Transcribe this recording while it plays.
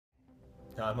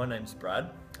Hi, my name's Brad.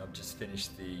 I've just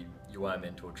finished the UI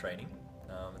mentor training.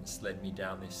 It's led me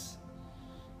down this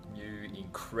new,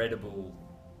 incredible,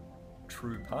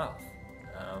 true path.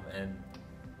 And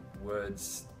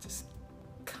words just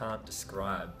can't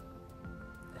describe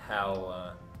how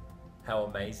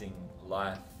amazing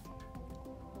life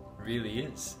really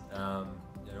is.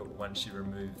 Once you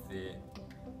remove the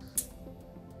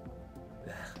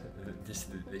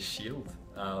shield,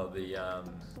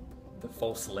 the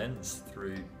false lens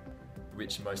through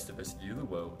which most of us view the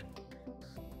world.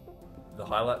 The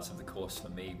highlights of the course for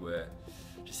me were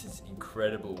just this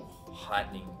incredible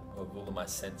heightening of all of my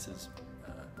senses,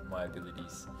 my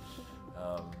abilities.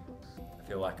 I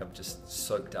feel like I've just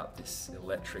soaked up this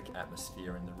electric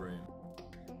atmosphere in the room.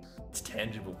 It's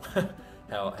tangible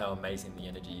how amazing the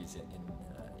energy is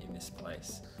in this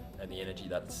place, and the energy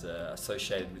that's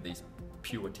associated with these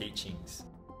pure teachings.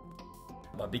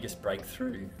 My biggest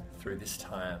breakthrough through this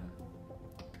time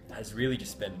has really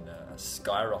just been a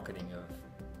skyrocketing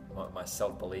of my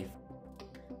self-belief,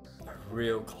 a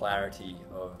real clarity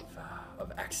of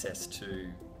access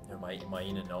to my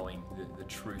inner knowing, the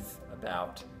truth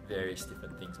about various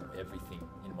different things, of everything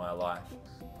in my life.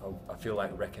 I feel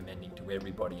like recommending to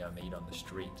everybody I meet on the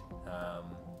street. I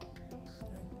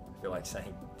feel like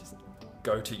saying, just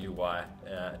go to UI,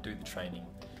 do the training,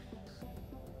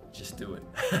 just do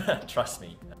it. Trust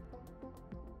me.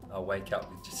 I wake up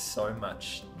with just so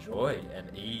much joy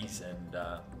and ease and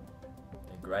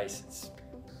grace. It's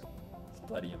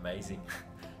bloody amazing.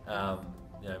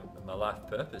 My life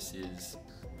purpose is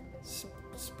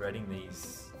spreading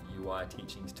these UI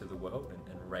teachings to the world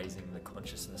and raising the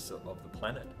consciousness of the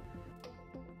planet.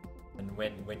 And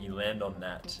when you land on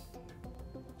that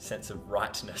sense of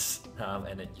rightness,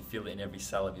 and you feel it in every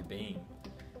cell of your being,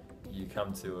 you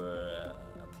come to a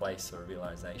place or a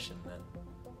realization that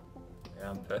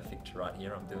I'm perfect right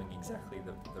here. I'm doing exactly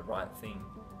the right thing,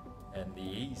 and the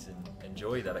ease and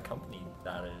joy that accompany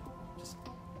that are just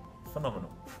phenomenal.